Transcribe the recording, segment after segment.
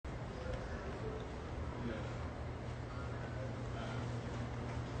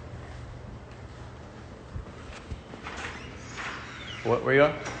What? Where you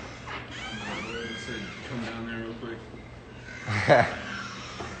going? I said come down there real quick.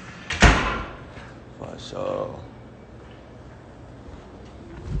 For sure.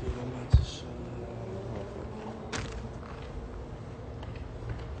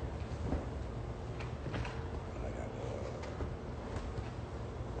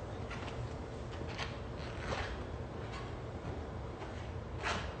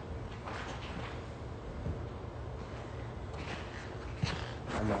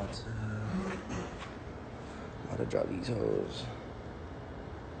 I'm about to drop these hoes.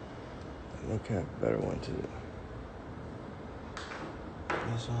 Look at better one too.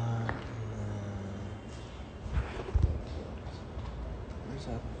 This one. Where's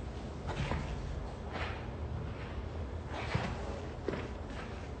that?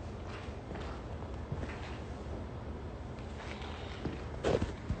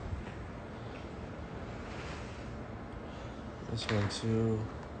 This one too.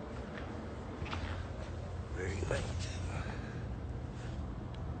 Very light.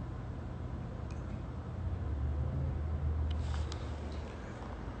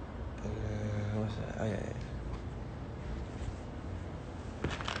 And then, what's that? Oh, yeah.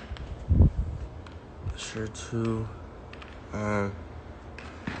 Shirt too. Yeah,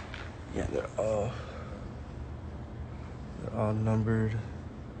 they're all numbered.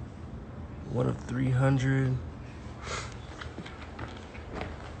 1 of 300.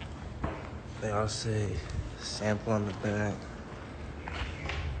 They all say sample on the back.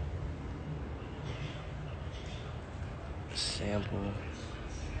 Sample.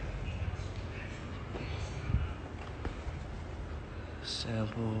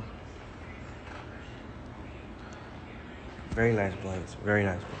 Sample. Very nice blanks. Very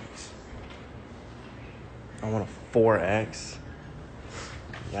nice blanks. I want a 4X.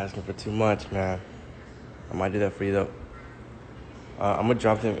 You're asking for too much, man. I might do that for you, though. I'm going to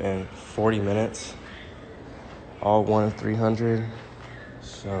drop them in 40 minutes. All 1 of 300.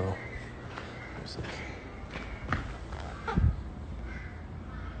 So, let's see.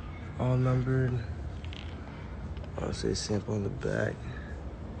 All numbered. I'll say sample on the back.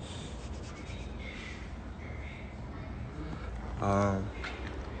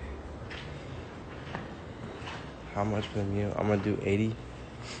 How much for the meal? I'm gonna do 80.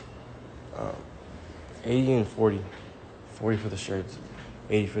 80 and 40. 40 for the shirts,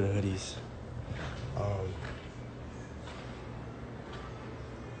 80 for the hoodies.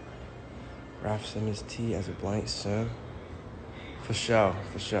 Ralph Simmons T as a blank sim. For sure.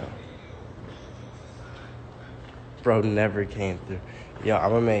 Bro never came through. Yo,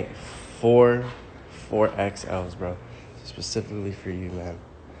 I'm gonna make 4 XLs, bro. Specifically for you, man.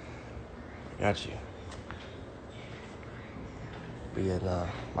 Got you. But yeah, nah, I'm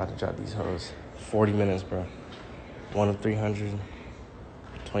about to drop these hoes. 40 minutes, bro. 1 of 300.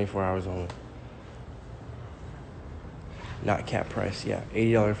 24 hours only. Not cap price, yeah.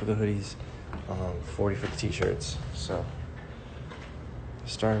 $80 for the hoodies. 40 for the t-shirts. So,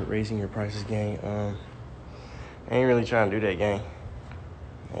 start raising your prices, gang. I ain't really trying to do that, gang.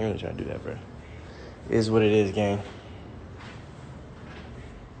 I ain't really trying to do that, bro. It is what it is, gang.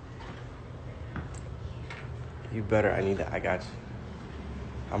 You better. I need that. I got you.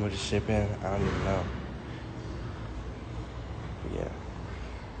 How much is shipping? I don't even know. But yeah.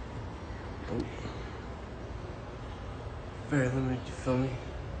 Ooh. Very limited, you feel me?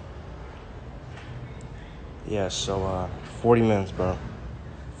 Yeah, so 40 minutes, bro.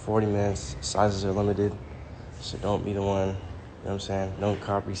 40 minutes. Sizes are limited. So don't be the one, you know what I'm saying? Don't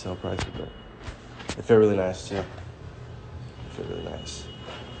cop resale prices, but they feel really nice, too. They feel really nice.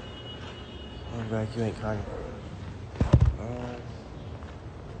 Oh, back, you ain't Kanye.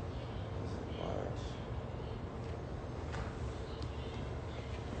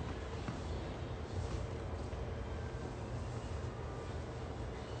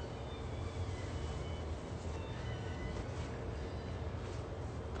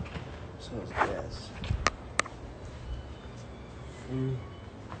 So it's gas.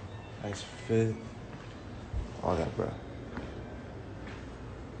 Nice fit. All that, bro.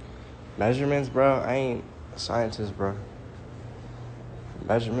 Measurements, bro. I ain't a scientist, bro.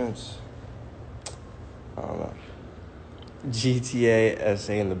 Measurements. I don't know. GTA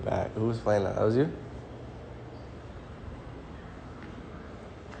SA in the back. Who was playing that? That was you?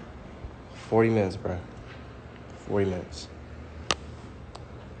 40 minutes, bro. 40 minutes.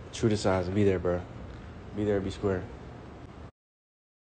 True to size. Be there, bro. Be there, be square.